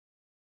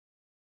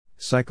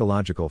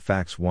Psychological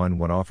facts 1.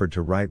 When offered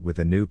to write with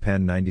a new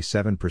pen,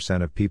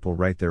 97% of people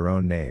write their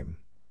own name.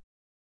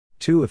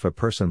 2. If a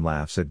person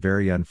laughs at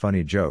very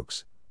unfunny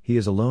jokes, he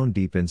is alone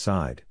deep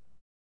inside.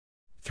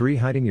 3.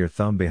 Hiding your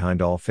thumb behind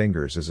all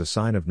fingers is a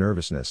sign of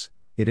nervousness,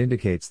 it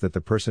indicates that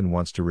the person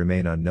wants to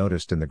remain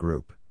unnoticed in the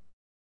group.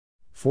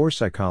 4.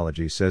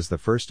 Psychology says the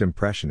first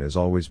impression is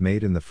always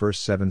made in the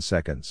first 7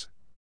 seconds.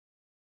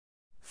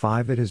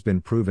 5. It has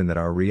been proven that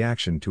our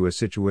reaction to a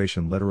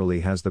situation literally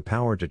has the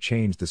power to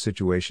change the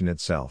situation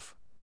itself.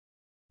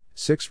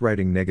 6.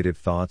 Writing negative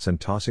thoughts and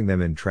tossing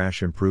them in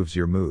trash improves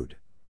your mood.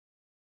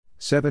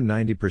 7.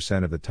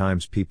 90% of the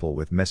times people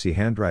with messy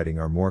handwriting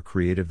are more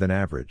creative than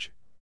average.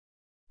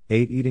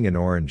 8. Eating an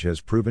orange has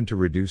proven to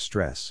reduce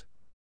stress.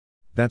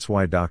 That's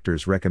why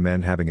doctors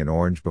recommend having an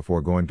orange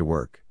before going to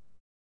work.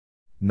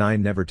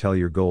 9. Never tell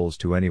your goals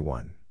to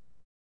anyone.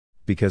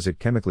 Because it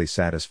chemically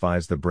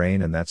satisfies the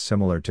brain and that's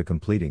similar to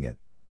completing it.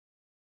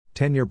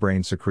 10. Your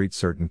brain secretes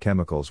certain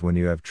chemicals when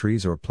you have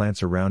trees or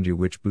plants around you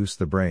which boost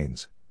the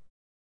brain's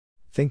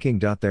thinking.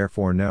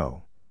 Therefore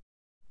no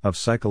of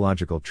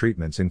psychological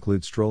treatments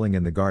include strolling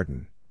in the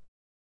garden.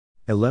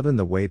 11.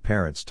 The way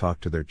parents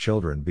talk to their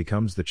children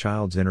becomes the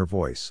child's inner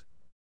voice.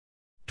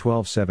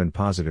 12. 7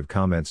 positive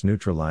comments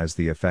neutralize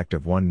the effect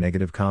of one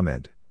negative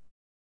comment.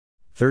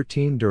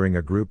 13. During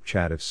a group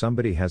chat, if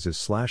somebody has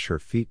his/her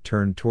feet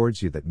turned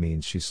towards you, that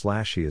means she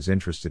is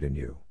interested in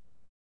you.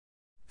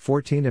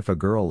 14. If a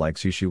girl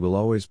likes you, she will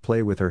always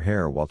play with her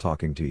hair while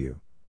talking to you.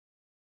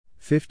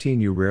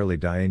 15. You rarely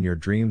die in your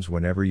dreams.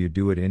 Whenever you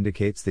do, it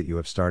indicates that you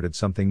have started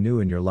something new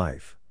in your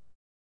life.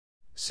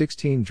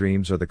 16.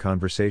 Dreams are the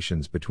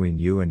conversations between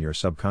you and your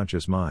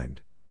subconscious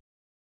mind.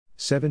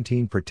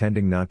 17.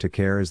 Pretending not to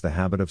care is the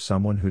habit of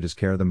someone who does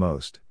care the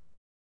most.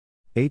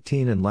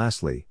 18. And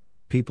lastly,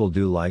 people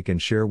do like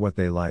and share what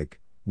they like,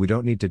 we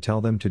don't need to tell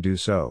them to do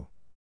so.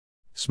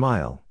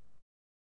 Smile.